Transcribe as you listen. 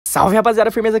Salve rapaziada,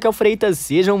 firmeza, aqui é o Freitas,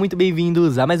 sejam muito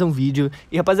bem-vindos a mais um vídeo.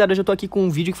 E rapaziada, hoje eu tô aqui com um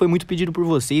vídeo que foi muito pedido por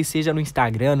vocês, seja no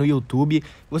Instagram, no YouTube.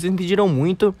 Vocês me pediram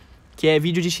muito, que é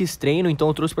vídeo de Xtreino, então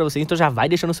eu trouxe pra vocês. Então já vai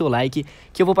deixando o seu like,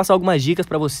 que eu vou passar algumas dicas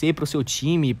pra você, pro seu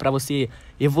time, pra você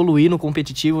evoluir no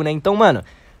competitivo, né? Então, mano,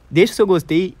 deixa o seu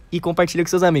gostei e compartilha com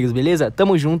seus amigos, beleza?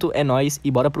 Tamo junto, é nóis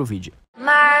e bora pro vídeo.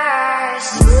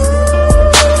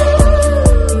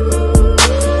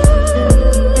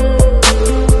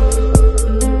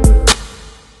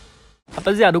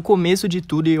 Rapaziada, o começo de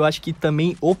tudo, e eu acho que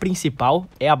também o principal,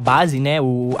 é a base, né?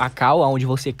 A cal, onde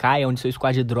você cai, onde seu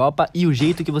squad dropa e o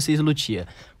jeito que vocês lutia.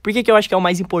 Por que eu acho que é o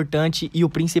mais importante e o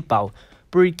principal?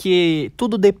 Porque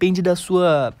tudo depende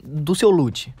do seu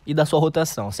loot e da sua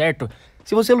rotação, certo?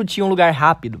 Se você lutia em um lugar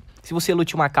rápido, se você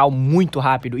lutia uma cal muito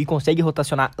rápido e consegue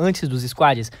rotacionar antes dos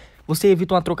squads, você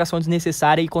evita uma trocação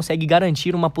desnecessária e consegue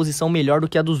garantir uma posição melhor do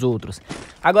que a dos outros.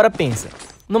 Agora pensa,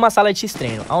 numa sala de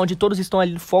Xtreino, onde todos estão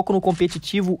ali foco no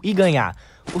competitivo e ganhar.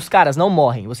 Os caras não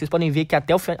morrem, vocês podem ver que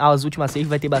até as últimas saves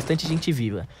vai ter bastante gente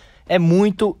viva. É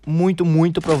muito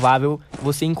provável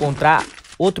você encontrar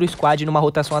outro squad numa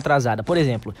rotação atrasada. Por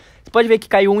exemplo, você pode ver que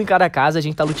caiu um em cada casa, a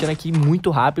gente tá lutando aqui muito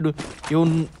rápido.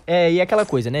 E é aquela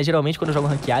coisa, né? Geralmente quando eu jogo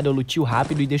ranqueado eu lutio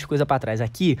rápido e deixo coisa pra trás.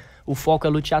 Aqui, o foco é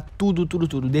lutear tudo.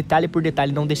 Detalhe por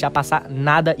detalhe, não deixar passar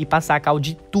nada e passar a cal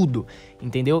de tudo,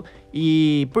 entendeu?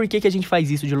 E por que a gente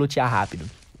faz isso de lutear rápido?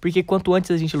 Porque quanto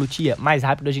antes a gente lutia, mais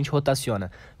rápido a gente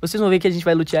rotaciona. Vocês vão ver que a gente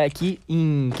vai lutear aqui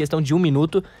em questão de 1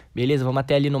 minuto. Beleza, vamos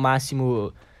até ali no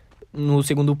máximo no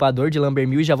segundo upador de Lamber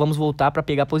 1000 e já vamos voltar pra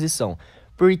pegar a posição.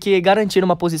 Porque garantir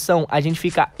uma posição, a gente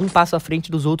fica um passo à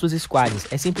frente dos outros squads.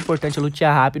 É sempre importante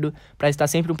lutear rápido pra estar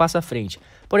sempre um passo à frente.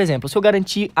 Por exemplo, se eu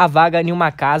garantir a vaga em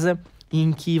uma casa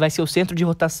em que vai ser o centro de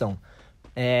rotação,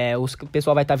 o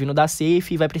pessoal vai estar vindo da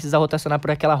safe e vai precisar rotacionar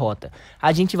por aquela rota.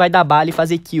 A gente vai dar bala e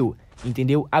fazer kill,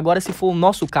 entendeu? Agora, se for o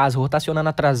nosso caso, rotacionando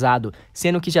atrasado,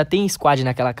 sendo que já tem squad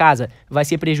naquela casa, vai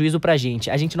ser prejuízo pra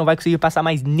gente. A gente não vai conseguir passar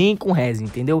mais nem com res,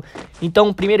 entendeu?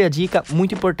 Então, primeira dica,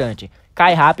 muito importante.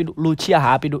 Cai rápido, lutia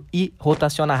rápido e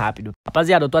rotaciona rápido.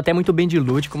 Rapaziada, eu tô até muito bem de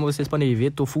loot, como vocês podem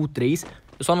ver, tô full 3.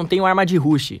 Eu só não tenho arma de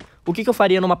rush. O que eu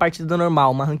faria numa partida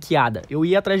normal, uma ranqueada? Eu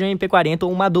ia atrás de uma MP40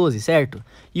 ou uma 12, certo?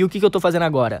 E o que eu tô fazendo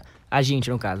agora? A gente,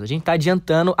 no caso, a gente tá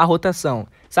adiantando a rotação.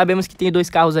 Sabemos que tem 2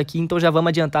 carros aqui, então já vamos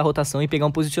adiantar a rotação e pegar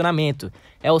um posicionamento.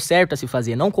 É o certo a se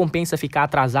fazer. Não compensa ficar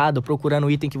atrasado procurando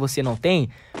item que você não tem,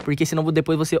 porque senão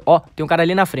depois você... Ó, tem um cara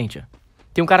ali na frente, ó.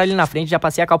 Tem um cara ali na frente, já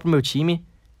passei a cal pro meu time.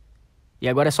 E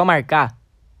agora é só marcar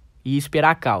e esperar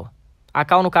a cal. A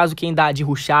cal, no caso, quem dá de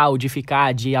rushar ou de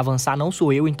ficar, de avançar, não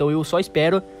sou eu. Então eu só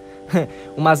espero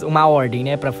uma ordem,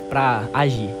 né, pra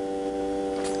agir.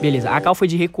 Beleza, a cal foi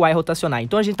de recuar e rotacionar.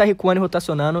 Então a gente tá recuando e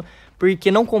rotacionando, porque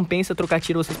não compensa trocar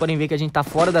tiro. Vocês podem ver que a gente tá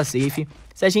fora da safe.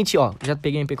 Se a gente, ó, já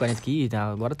peguei o MP40 aqui,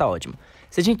 agora tá ótimo.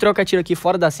 Se a gente troca tiro aqui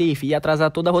fora da safe, ia atrasar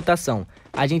toda a rotação.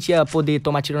 A gente ia poder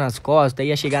tomar tiro nas costas,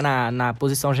 ia chegar na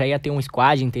posição, já ia ter um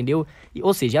squad, entendeu?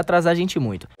 Ou seja, ia atrasar a gente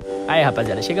muito. Aí,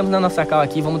 rapaziada, chegamos na nossa cal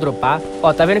aqui, vamos dropar.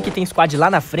 Ó, tá vendo que tem squad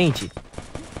lá na frente?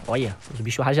 Olha, os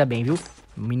bichos rajam bem, viu?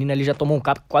 O menino ali já tomou um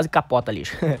quase capota ali.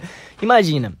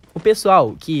 Imagina, o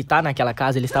pessoal que tá naquela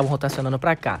casa, eles estavam rotacionando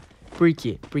pra cá. Por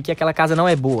quê? Porque aquela casa não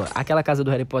é boa. Aquela casa do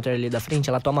Harry Potter ali da frente,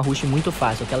 ela toma rush muito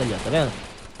fácil, aquela ali, ó, tá vendo?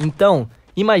 Então,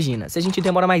 imagina, se a gente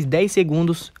demora mais 10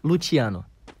 segundos luteando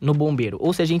no bombeiro,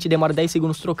 ou se a gente demora 10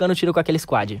 segundos trocando tiro com aquele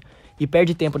squad e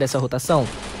perde tempo dessa rotação,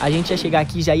 a gente ia chegar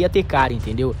aqui e já ia ter cara,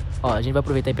 entendeu? Ó, a gente vai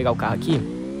aproveitar e pegar o carro aqui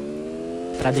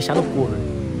pra deixar no cover.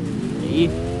 E aí,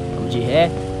 vamos de ré.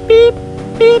 Pip,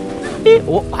 pip, pip.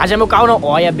 Oh, raja meu carro não.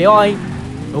 Olha, B.O., hein?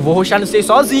 Eu vou rushar no sei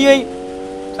sozinho, hein?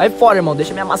 Sai fora, irmão.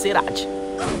 Deixa minha Maserati.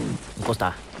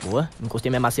 Encostar. Boa. Encostei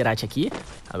minha Maserati aqui.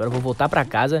 Agora eu vou voltar pra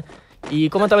casa. E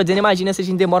como eu tava dizendo, imagina se a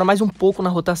gente demora mais um pouco na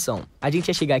rotação. A gente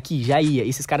ia chegar aqui, já ia.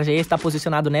 Esses caras já iam estar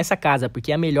posicionados nessa casa,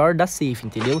 porque é a melhor da safe,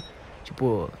 entendeu?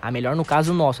 Tipo, a melhor no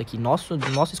caso nosso aqui. Nosso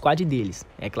squad deles.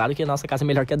 É claro que a nossa casa é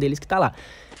melhor que a deles que tá lá.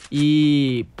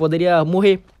 E poderia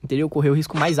morrer, entendeu? Correr o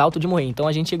risco mais alto de morrer. Então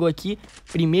a gente chegou aqui,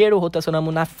 primeiro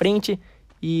rotacionamos na frente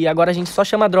e agora a gente só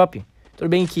chama drop. Tudo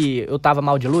bem que eu tava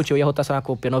mal de loot, eu ia rotacionar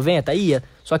com o P90, ia.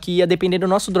 Só que ia depender do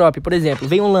nosso drop. Por exemplo,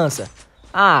 vem um lança.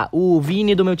 Ah, o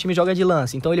Vini do meu time joga de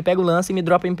lança. Então ele pega o lança e me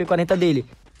dropa a MP40 dele.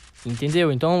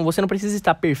 Entendeu? Então você não precisa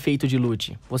estar perfeito de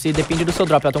loot. Você depende do seu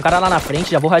drop. Ó, tem um cara lá na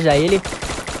frente, já vou rajar ele.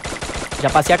 Já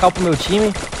passei a cal pro meu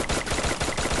time.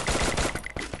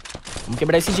 Vamos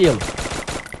quebrar esse gelo.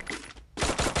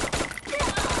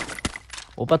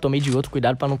 Opa, tomei de outro.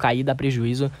 Cuidado pra não cair e dar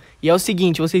prejuízo. E é o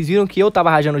seguinte, vocês viram que eu tava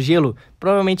rajando gelo?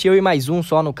 Provavelmente eu e mais um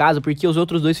só no caso, porque os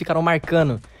outros dois ficaram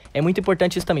marcando. É muito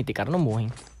importante isso também. Tem cara, não morre,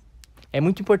 hein? É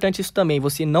muito importante isso também,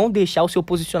 você não deixar o seu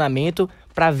posicionamento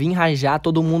pra vir rajar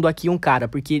todo mundo aqui um cara.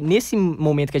 Porque nesse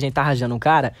momento que a gente tá rajando um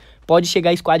cara, pode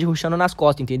chegar squad rushando nas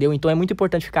costas, entendeu? Então é muito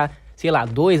importante ficar, sei lá,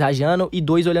 2 rajando e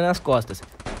 2 olhando nas costas.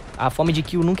 A fome de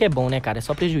kill nunca é bom, né, cara? É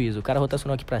só prejuízo. O cara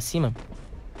rotacionou aqui pra cima.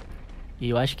 E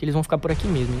eu acho que eles vão ficar por aqui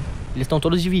mesmo, hein? Eles estão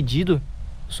todos divididos.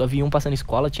 Só vi um passando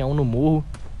escola, tinha um no morro.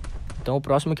 Então o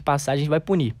próximo que passar a gente vai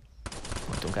punir.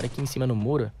 Tem um cara aqui em cima no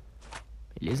muro.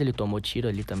 Beleza, ele tomou tiro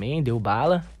ali também, deu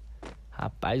bala.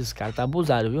 Rapaz, os caras tá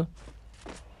abusado, viu?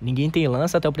 Ninguém tem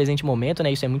lança até o presente momento,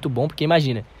 né? Isso é muito bom, porque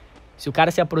imagina, se o cara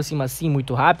se aproxima assim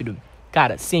muito rápido,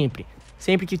 cara, sempre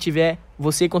que tiver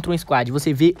você contra um squad,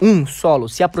 você vê um solo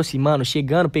se aproximando,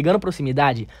 chegando, pegando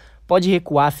proximidade, pode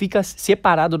recuar, fica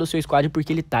separado do seu squad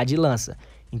porque ele tá de lança,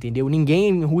 entendeu?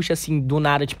 Ninguém rusha assim do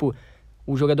nada, tipo,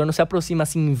 o jogador não se aproxima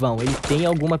assim em vão, ele tem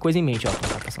alguma coisa em mente, ó,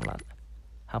 tá passando lá.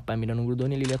 Rapaz, a mira não grudou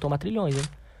nele, ele ia tomar trilhões, hein?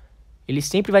 Ele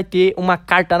sempre vai ter uma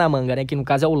carta na manga, né? Que no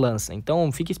caso é o lança. Então,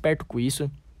 fique esperto com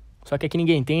isso. Só que aqui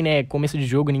ninguém tem, né? Começo de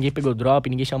jogo, ninguém pegou drop,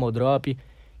 ninguém chamou drop.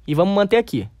 E vamos manter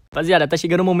aqui. Rapaziada, tá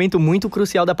chegando um momento muito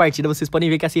crucial da partida. Vocês podem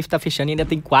ver que a safe tá fechando e ainda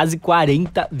tem quase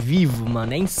 40 vivos,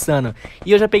 mano. É insano.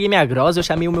 E eu já peguei minha grossa, eu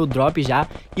chamei o meu drop já.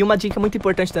 E uma dica muito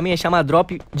importante também é chamar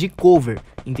drop de cover,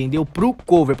 entendeu? Pro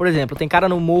cover. Por exemplo, tem cara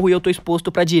no morro e eu tô exposto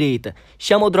pra direita.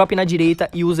 Chama o drop na direita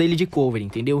e usa ele de cover,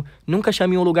 entendeu? Nunca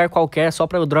chame em um lugar qualquer só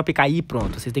pra o drop cair e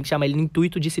pronto. Vocês tem que chamar ele no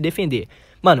intuito de se defender.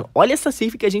 Mano, olha essa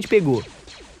safe que a gente pegou.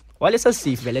 Olha essa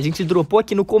safe, velho. A gente dropou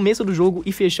aqui no começo do jogo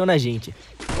e fechou na gente.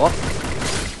 Ó.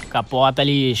 Capota,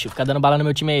 lixo. Fica dando bala no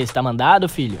meu time aí. Você tá mandado,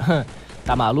 filho?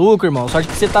 Tá maluco, irmão? Sorte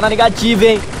que você tá na negativa,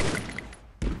 hein?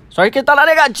 Sorte que você tá na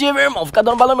negativa, irmão. Fica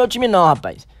dando bala no meu time não,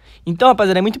 rapaz. Então,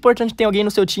 rapaziada, é muito importante ter alguém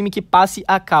no seu time que passe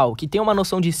a cal, que tenha uma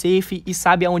noção de safe e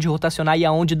sabe aonde rotacionar e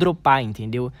aonde dropar,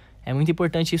 entendeu? É muito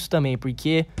importante isso também,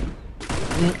 porque...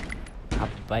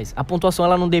 Rapaz, a pontuação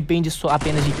ela não depende só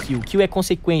apenas de kill. Kill é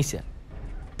consequência.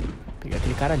 Vou pegar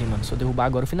aquele cara ali, mano. Se eu derrubar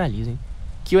agora eu finalizo, hein?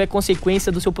 Kill é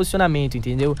consequência do seu posicionamento,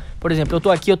 entendeu? Por exemplo, eu tô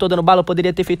aqui, eu tô dando bala, eu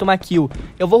poderia ter feito uma kill.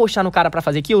 Eu vou rushar no cara pra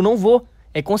fazer kill? Não vou.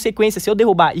 É consequência. Se eu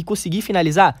derrubar e conseguir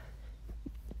finalizar,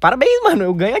 parabéns, mano.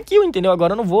 Eu ganho a kill, entendeu?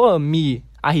 Agora eu não vou me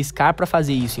arriscar pra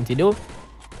fazer isso, entendeu?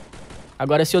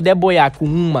 Agora, se eu der boiar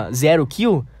com 0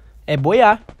 kill, é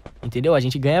boiar, entendeu? A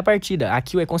gente ganha a partida. A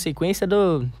kill é consequência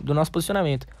do nosso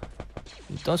posicionamento.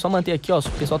 Então é só manter aqui, ó. Se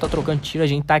o pessoal tá trocando tiro, a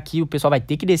gente tá aqui, o pessoal vai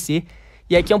ter que descer.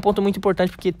 E aqui é um ponto muito importante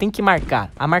porque tem que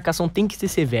marcar. A marcação tem que ser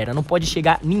severa, não pode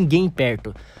chegar ninguém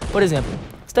perto. Por exemplo,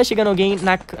 se tá chegando alguém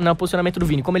no posicionamento do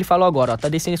Vini, como ele falou agora, ó, tá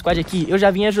descendo squad aqui, eu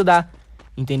já vim ajudar,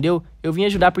 entendeu? Eu vim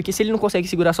ajudar porque se ele não consegue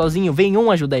segurar sozinho, vem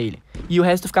um ajudar ele. E o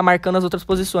resto fica marcando as outras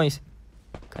posições.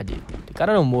 Cadê? Tem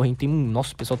cara no morro, hein?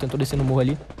 Nossa, o pessoal tentou descer no morro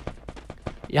ali.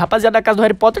 E a rapaziada da casa do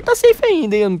Harry Potter tá safe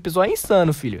ainda, hein? O pessoal é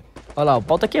insano, filho. Olha lá, o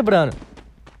pau tá quebrando.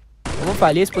 Eu vou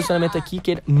falhar esse posicionamento aqui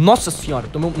que ele... Nossa senhora,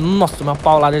 tomei uma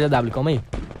paulada de AW, calma aí.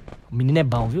 O menino é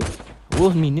bom, viu?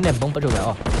 O menino é bom pra jogar,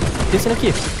 ó. Descendo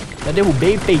aqui. Já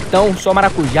derrubei, peitão, só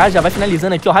maracujá, já vai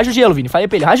finalizando aqui, ó. Raja o gelo, Vini, falei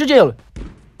pra ele, raja o gelo.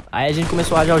 Aí a gente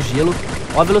começou a rajar o gelo.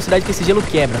 Ó a velocidade que esse gelo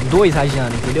quebra, 2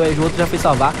 rajando, entendeu? Aí o outro já foi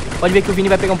salvar. Pode ver que o Vini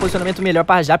vai pegar um posicionamento melhor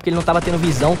pra rajar, porque ele não tava tendo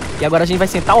visão. E agora a gente vai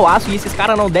sentar o aço e esses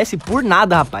caras não descem por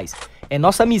nada, rapaz. É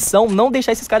nossa missão não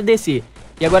deixar esses caras descer.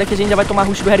 E agora que a gente já vai tomar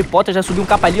rush do Harry Potter, já subiu um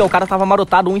capa ali, ó, o cara tava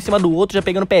marotado um em cima do outro, já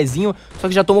pegando pezinho, só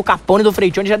que já tomou o capone do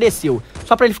Freitione e já desceu.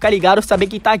 Só pra ele ficar ligado e saber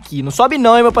quem tá aqui. Não sobe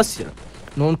não, hein, meu parceiro.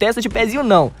 Não testa de pezinho,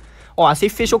 não. Ó, a safe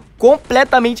fechou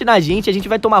completamente na gente, a gente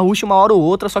vai tomar rush uma hora ou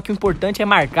outra, só que o importante é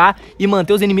marcar e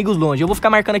manter os inimigos longe. Eu vou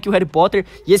ficar marcando aqui o Harry Potter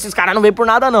e esses caras não vêm por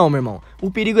nada não, meu irmão. O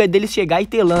perigo é deles chegar e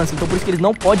ter lance, então por isso que eles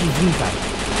não podem vir, cara.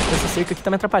 Essa cerca aqui tá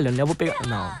me atrapalhando, né? Eu vou pegar...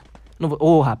 Não vou...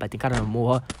 Ô, rapaz, tem cara no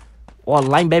morro, ó. Ó,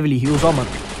 lá em Beverly Hills, ó, mano.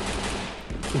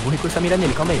 Eu vou recursar a mira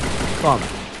nele, calma aí. Toma.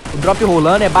 O drop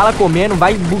rolando, é bala comendo,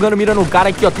 vai bugando mira no cara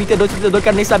aqui, ó. 32,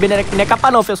 quero nem saber, não é capa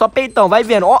não, filho, é só peitão, vai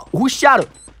vendo. Ó, rusharam.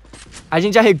 A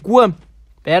gente já recua.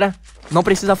 Pera, não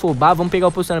precisa afobar, vamos pegar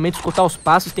o posicionamento, escutar os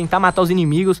passos, tentar matar os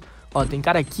inimigos. Ó, tem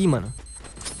cara aqui, mano.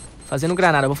 Fazendo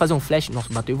granada, eu vou fazer um flash.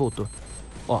 Nossa, bateu e voltou.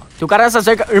 Ó, tem um cara nessa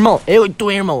cerca. Irmão, eu e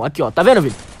tu, irmão. Aqui, ó, tá vendo,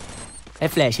 filho? É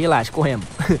flash, relaxa, corremos.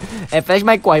 É flash,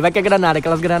 mas corre, vai que é granada,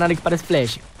 aquelas granadas que parecem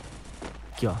flash.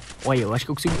 Aqui, ó. Olha, eu acho que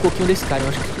eu consigo um pouquinho desse cara. Eu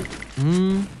acho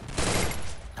que...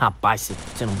 Rapaz,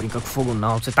 você não brinca com fogo,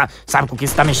 não. Você tá... Sabe com o que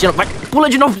você tá mexendo? Vai,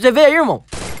 pula de novo pra você ver aí, irmão.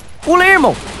 Pula aí,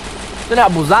 irmão. Você não é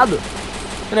abusado?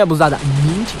 Você não é abusada?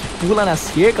 Mente que pula na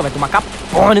cerca, vai tomar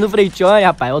capone do Freitione,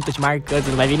 rapaz. Eu tô te marcando, você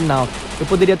não vai vir, não. Eu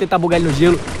poderia tentar bugar ele no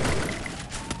gelo.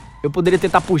 Eu poderia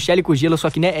tentar puxar ele com o gelo, só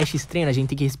que, né, é Xtreino, a gente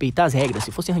tem que respeitar as regras.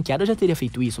 Se fosse ranqueado, eu já teria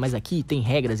feito isso, mas aqui tem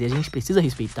regras e a gente precisa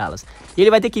respeitá-las. E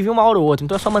ele vai ter que vir uma hora ou outra,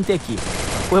 então é só manter aqui.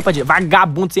 correu pra direita.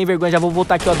 Vagabundo, sem vergonha. Já vou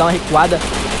voltar aqui, ó, dar uma recuada.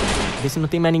 Ver se não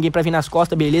tem mais ninguém pra vir nas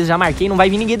costas. Beleza, já marquei, não vai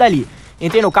vir ninguém dali.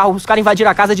 Entrei no carro, os caras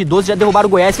invadiram a casa de 12, já derrubaram o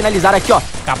Goiás, finalizaram aqui, ó.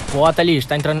 Capota ali,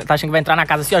 tá achando que vai entrar na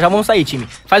casa assim, ó. Já vamos sair, time.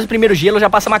 Faz o primeiro gelo, já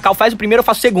passa uma cal. Faz o primeiro, eu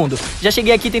faço o segundo. Já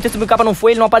cheguei aqui, tentei subir o capa, não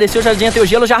foi, ele não apareceu, já adiantei o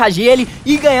gelo, já rajei ele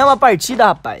e ganhamos a partida,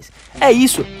 rapaz. É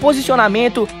isso,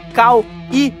 posicionamento, cal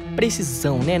e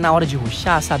precisão, né? Na hora de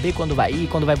rushar, saber quando vai ir,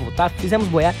 quando vai voltar. Fizemos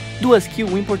boiar 2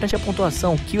 kills, o importante é a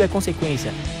pontuação, kill é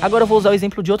consequência. Agora eu vou usar o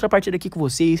exemplo de outra partida aqui com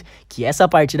vocês, que essa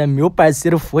partida, meu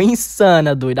parceiro, foi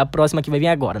insana, doido. A próxima que vai vir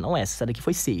agora, não essa daqui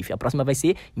foi safe, a próxima vai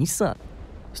ser insana.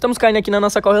 Estamos caindo aqui na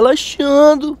nossa cal,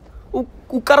 relaxando.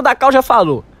 O cara da cal já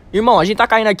falou. Irmão, a gente tá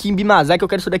caindo aqui em Bimazaki, eu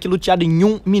quero isso daqui luteado em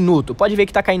 1 minuto. Pode ver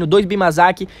que tá caindo 2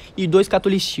 Bimazaki e 2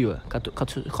 Catulistia.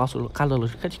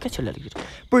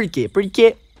 Por quê?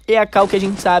 Porque é a cal que a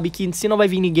gente sabe que se não vai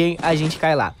vir ninguém, a gente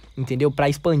cai lá, entendeu? Pra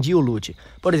expandir o loot.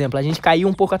 Por exemplo, a gente caiu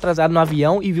um pouco atrasado no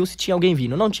avião e viu se tinha alguém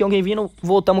vindo. Não tinha alguém vindo,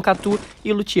 voltamos Catu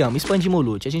e luteamos, expandimos o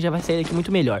loot. A gente já vai sair daqui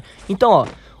muito melhor. Então, ó,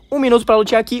 1 minuto pra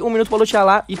lutear aqui, 1 minuto pra lutear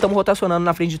lá e estamos rotacionando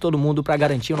na frente de todo mundo pra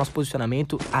garantir o nosso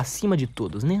posicionamento acima de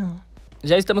todos, né?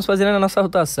 Já estamos fazendo a nossa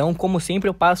rotação, como sempre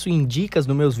eu passo em dicas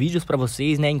nos meus vídeos pra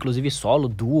vocês, né, inclusive solo,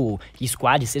 duo,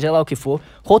 squad, seja lá o que for,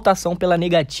 rotação pela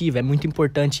negativa, é muito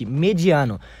importante,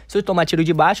 mediano. Se eu tomar tiro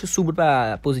de baixo, subo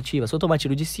pra positiva, se eu tomar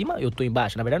tiro de cima, eu tô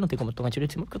embaixo, na verdade não tem como eu tomar tiro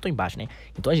de cima porque eu tô embaixo, né,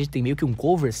 então a gente tem meio que um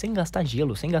cover sem gastar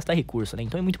gelo, sem gastar recurso, né,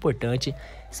 então é muito importante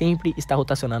sempre estar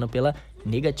rotacionando pela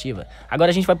negativa.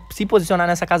 Agora a gente vai se posicionar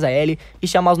nessa casa L e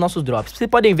chamar os nossos drops. Vocês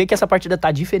podem ver que essa partida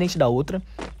tá diferente da outra,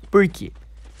 por quê?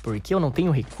 Porque eu não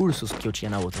tenho recursos que eu tinha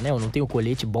na outra, né? Eu não tenho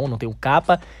colete bom, não tenho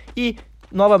capa e,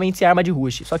 novamente, sem arma de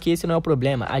rush. Só que esse não é o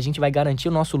problema. A gente vai garantir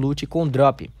o nosso loot com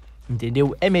drop,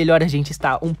 entendeu? É melhor a gente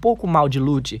estar um pouco mal de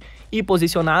loot e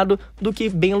posicionado do que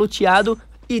bem luteado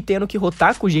e tendo que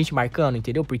rotar com gente marcando,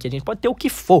 entendeu? Porque a gente pode ter o que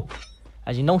for.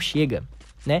 A gente não chega,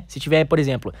 né? Se tiver, por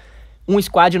exemplo, um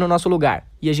squad no nosso lugar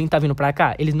e a gente tá vindo pra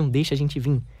cá, eles não deixam a gente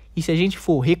vir. E se a gente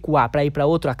for recuar pra ir pra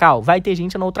outra cal, vai ter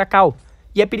gente na outra cal.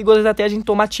 E é perigoso até a gente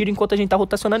tomar tiro enquanto a gente tá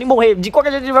rotacionando e morrer. De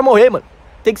qualquer jeito a gente vai morrer, mano.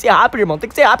 Tem que ser rápido, irmão. Tem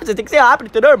que ser rápido, você tem que ser rápido,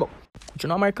 entendeu, irmão?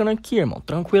 Continuar marcando aqui, irmão.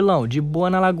 Tranquilão, de boa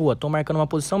na lagoa. Tô marcando uma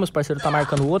posição, meus parceiros tá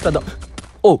marcando outra.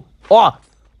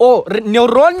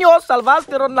 Neurônio,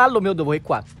 salvaste Ronaldo. Meu Deus, vou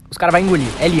recuar. Os caras vão engolir.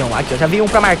 É leão. Aqui, ó. Já veio um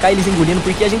pra marcar eles engolindo,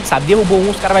 porque a gente sabe. Derrubou um,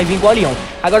 os caras vão vir igual leão.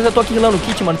 Agora eu já tô aqui rilando o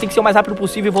kit, mano. Tem que ser o mais rápido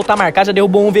possível e voltar a marcar. Já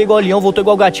derrubou um, veio igual leão, voltou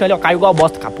igual gatinho ali, ó. Caiu igual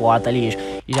bosta. Capota, lixo.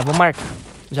 E já vou marcar.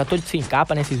 Já tô sem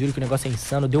capa, né? Vocês viram que o negócio é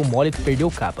insano. Deu mole,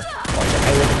 perdeu capa. Ó, já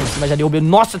caiu aqui em cima, já derrubei.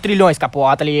 Nossa, trilhões,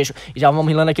 capota, lixo. E já vamos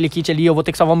rilando aquele kit ali. Eu vou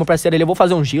ter que salvar meu parceiro ali. Eu vou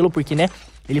fazer um gelo, porque, né?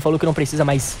 Ele falou que não precisa,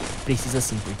 mas precisa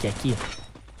sim. Porque aqui,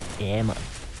 mano,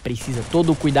 precisa.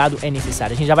 Todo o cuidado é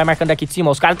necessário. A gente já vai marcando aqui de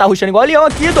cima. Os caras tá rushando igual leão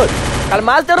aqui, doido. Cara,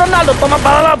 Master Ronaldo, toma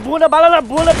bala na bunda, bala na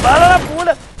bunda, bala na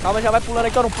bunda. Calma, já vai pulando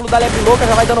aqui, ó, no pulo da leve louca,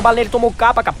 já vai dando bala nele, tomou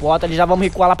capa, capota, ali já vamos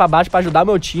recuar lá pra baixo pra ajudar o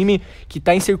meu time, que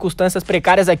tá em circunstâncias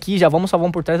precárias aqui, já vamos salvar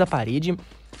um por trás da parede.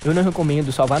 Eu não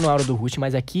recomendo salvar na hora do rush,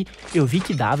 mas aqui eu vi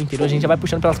que dava, entendeu? A gente já vai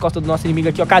puxando pelas costas do nosso inimigo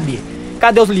aqui, ó, cadê?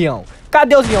 Cadê os leão?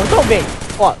 Cadê os leão? Então vem,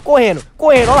 ó, correndo,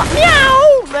 ó lá,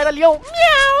 miau, não era leão,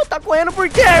 miau, tá correndo por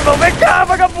quê, irmão? Vem cá,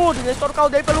 vagabundo, já estoura o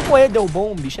caldeiro pra não correr, deu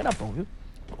bom, o bicho era bom, viu?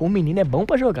 O menino é bom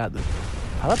pra jogada.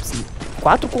 Fala pra você,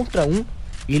 4 contra 1.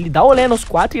 Ele dá olé nos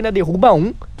 4 e ainda derruba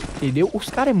um, entendeu? Os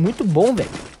caras é muito bom, velho.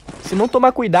 Se não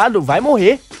tomar cuidado, vai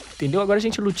morrer, entendeu? Agora a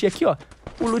gente lutia aqui, ó.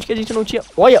 O loot que a gente não tinha.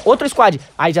 Olha, outro squad.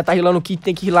 Aí já tá rilando o kit,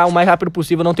 tem que rilar o mais rápido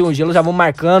possível. Não tem um gelo, já vamos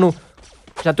marcando.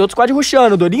 Já tem outro squad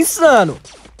rushando, doido, insano.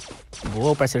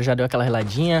 Boa, o parceiro já deu aquela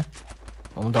riladinha.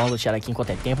 Vamos dar uma luteada aqui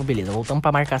enquanto é tempo. Beleza, voltamos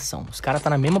pra marcação. Os caras tá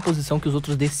na mesma posição que os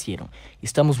outros desceram.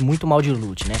 Estamos muito mal de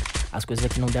loot, né? As coisas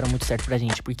aqui não deram muito certo pra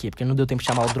gente. Por quê? Porque não deu tempo de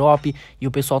chamar o drop e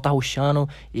o pessoal tá rushando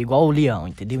igual o leão,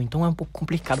 entendeu? Então é um pouco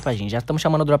complicado pra gente. Já estamos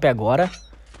chamando o drop agora.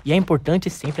 E é importante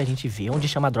sempre a gente ver onde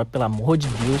chama drop, pelo amor de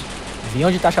Deus. Ver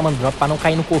onde tá chamando drop pra não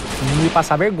cair no coquinho e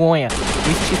passar vergonha.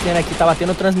 Esse Xtreino aqui tá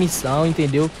batendo transmissão,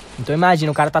 entendeu? Então imagina,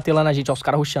 o cara tá telando a gente, ó, os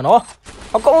caras rushando, ó.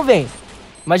 Ó como vem.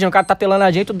 Imagina, o cara tá telando a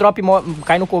gente, o drop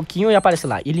cai no coquinho e aparece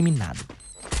lá, eliminado.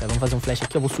 Então, vamos fazer um flash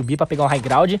aqui, eu vou subir pra pegar um high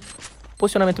ground.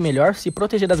 Posicionamento melhor, se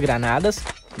proteger das granadas,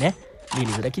 né?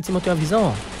 Beleza, daqui de cima eu tenho uma visão,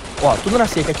 ó. Ó, tudo na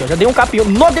seca aqui, ó. Já dei um capinho.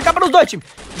 Nossa, dei capa nos dois, time.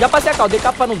 Já passei a cal, dei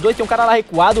capa nos dois, tem um cara lá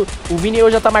recuado. O Vini eu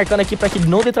já tá marcando aqui pra que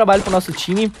não dê trabalho pro nosso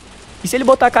time. E se ele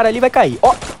botar a cara ali, vai cair.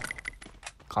 Ó,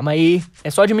 calma aí. É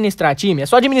só administrar, time, é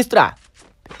só administrar.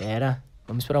 Pera,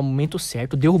 vamos esperar o momento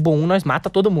certo. Derrubou um, nós mata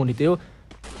todo mundo, entendeu?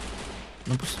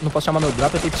 Não posso chamar meu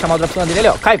drop, eu tenho que chamar o drop dele ali,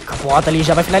 ó. Cai, capota ali,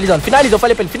 já vai finalizando. Finaliza, eu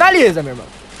falei pra ele, finaliza, meu irmão.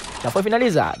 Já foi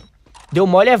finalizado. Deu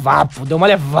mole é vapo, deu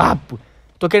mole é vapo.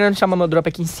 Tô querendo chamar meu drop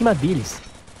aqui em cima deles.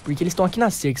 Porque eles estão aqui na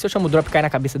cerca. Se eu chamo o drop e cair na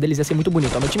cabeça deles, ia ser muito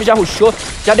bonito. Ó, meu time já rushou,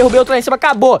 já derrubei outro lá em cima,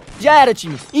 acabou. Já era,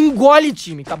 time. Engole,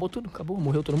 time. Acabou tudo, acabou.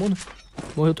 Morreu todo mundo?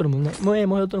 Morreu todo mundo, né?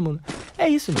 Morreu todo mundo. É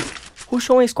isso, meu.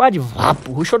 Rushou um squad,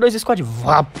 vapo. Rushou 2 squad,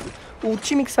 vapo. O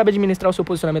time que sabe administrar o seu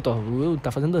posicionamento, ó,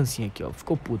 tá fazendo dancinha aqui, ó.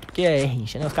 Ficou puto, porque é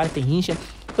rincha, né? Os caras têm rincha.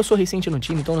 Eu sou recente no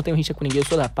time, então não tenho rincha com ninguém. Eu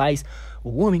sou da paz.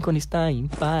 O homem, quando está em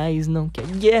paz, não quer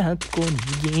guerra com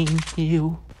ninguém.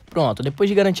 Pronto, depois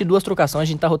de garantir 2 trocações, a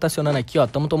gente tá rotacionando aqui, ó.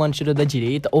 Tamo tomando tiro da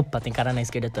direita. Opa, tem cara na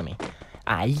esquerda também.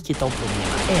 Aí que tá o problema.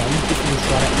 É aí que o Fino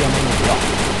chora e a mãe não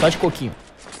vê, ó. Só de coquinho.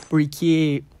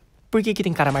 Porque... Por que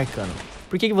tem cara marcando?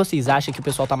 Por que vocês acham que o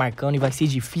pessoal tá marcando e vai ser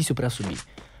difícil pra subir?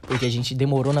 Porque a gente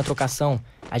demorou na trocação.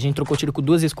 A gente trocou tiro com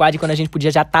 2 squads quando a gente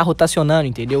podia já tá rotacionando,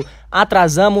 entendeu?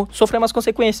 Atrasamos, sofremos as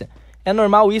consequências. É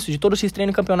normal isso, de todo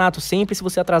Xtreino no campeonato. Sempre se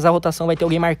você atrasar a rotação vai ter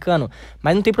alguém marcando.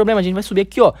 Mas não tem problema, a gente vai subir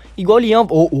aqui, ó. Igual o leão.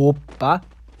 Opa!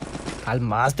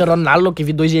 Calmaster, Ronaldo, que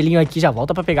vi 2 gelinhos aqui. Já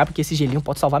volta pra pegar, porque esse gelinho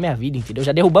pode salvar minha vida, entendeu?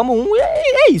 Já derrubamos um e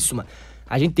é isso, mano.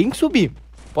 A gente tem que subir.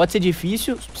 Pode ser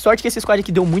difícil. Sorte que esse squad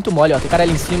aqui deu muito mole, ó. Tem cara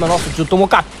ali em cima. Nossa, já tomou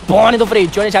capone do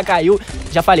Freitione, já caiu.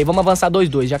 Já falei, vamos avançar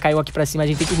 2-2. Já caiu aqui pra cima, a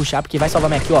gente tem que rushar, porque vai salvar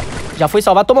minha aqui, ó. Já foi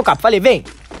salvar, tomou cap. Falei, vem.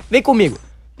 Vem comigo.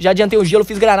 Já adiantei o gelo,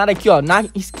 fiz granada aqui, ó, na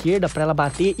esquerda pra ela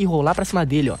bater e rolar pra cima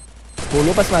dele, ó.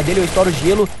 Rolou pra cima dele, eu estouro o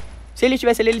gelo. Se ele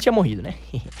tivesse ali, ele tinha morrido, né?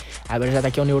 Agora já tá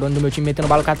aqui o neurônio do meu time metendo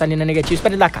bala, o cara tá ali na negativa.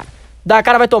 Espera ele dar cara. Da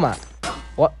cara, vai tomar.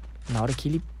 Ó, na hora que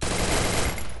ele...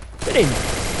 Pera aí, mano.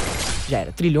 Já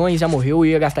era. Trilhões, já morreu,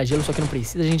 eu ia gastar gelo, só que não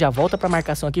precisa. A gente já volta pra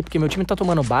marcação aqui, porque meu time tá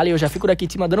tomando bala e eu já fico daqui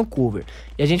de cima dando cover.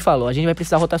 E a gente falou, a gente vai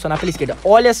precisar rotacionar pela esquerda.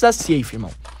 Olha essa safe, irmão.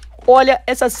 Olha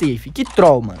essa safe. Que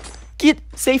troll, mano. Que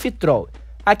safe troll.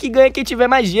 Aqui ganha quem tiver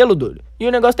mais gelo, doido. E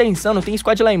o negócio tá insano. Tem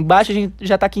squad lá embaixo, a gente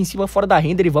já tá aqui em cima, fora da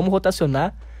render, e vamos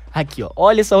rotacionar. Aqui, ó.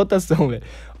 Olha essa rotação, velho.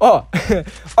 Ó.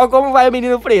 Ó como vai o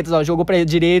menino Freitas, ó. Jogou pra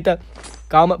direita.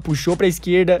 Calma. Puxou pra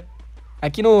esquerda.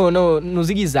 Aqui no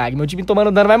zigue-zague. Meu time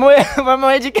tomando dano. Vai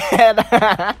morrer de queda.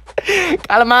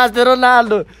 Calma,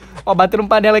 Ronaldo. Ó, batendo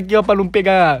panela aqui, ó, pra não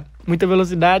pegar muita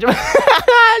velocidade.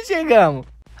 Chegamos.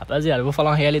 Rapaziada, eu vou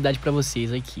falar uma realidade pra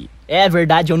vocês aqui. É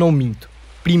verdade, eu não minto.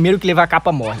 Primeiro que levar a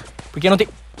capa morre. Porque não tem...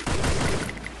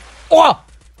 Ó!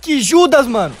 Que Judas,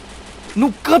 mano!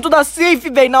 No canto da safe,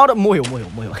 velho. Na hora... Morreu.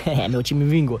 É, meu time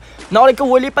vingou. Na hora que eu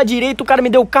olhei pra direita, o cara me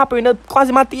deu capa. Eu ainda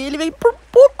quase matei ele, velho. Por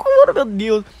pouco, mano. Meu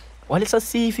Deus. Olha essa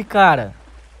safe, cara.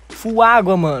 Full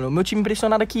água, mano. Meu time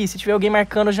impressionado aqui. Se tiver alguém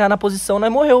marcando já na posição,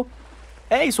 nós morreu.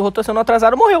 É isso. Rotação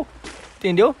atrasado, morreu.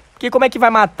 Entendeu? Porque como é que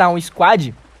vai matar um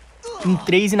squad... Em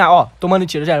 3 e na... Ó, tomando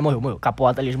tiro. Já era, morreu.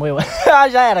 Capota ali, morreu.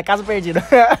 Já era, caso perdido.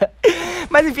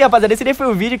 Mas enfim, rapaziada, esse daí foi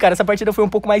o vídeo, cara. Essa partida foi um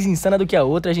pouco mais insana do que a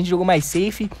outra. A gente jogou mais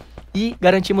safe e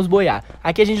garantimos boiar.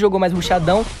 Aqui a gente jogou mais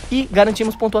rushadão e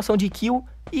garantimos pontuação de kill.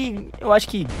 E eu acho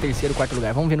que 3º, 4º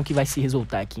lugar. Vamos ver no que vai se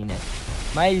resultar aqui, né?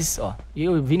 Mas, ó,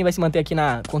 o Vini vai se manter aqui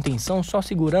na contenção, só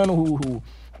segurando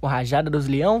o rajada dos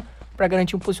leão pra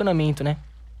garantir um posicionamento, né?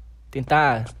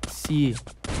 Tentar se...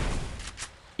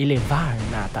 elevar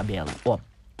na tabela, ó.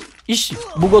 Ixi,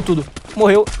 bugou tudo.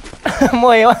 Morreu.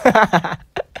 Morreu.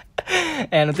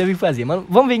 É, não teve o que fazer. Mas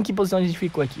vamos ver em que posição a gente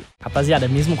ficou aqui. Rapaziada,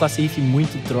 mesmo com a safe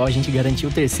muito troll, a gente garantiu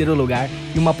o 3º lugar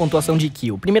e uma pontuação de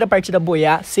kill. Primeira partida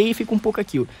boiar, safe com pouca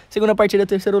kill. Segunda partida,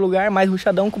 3º lugar, mais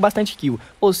rushadão com bastante kill.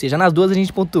 Ou seja, nas duas a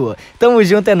gente pontuou. Tamo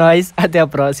junto, é nóis. Até a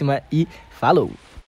próxima e falou.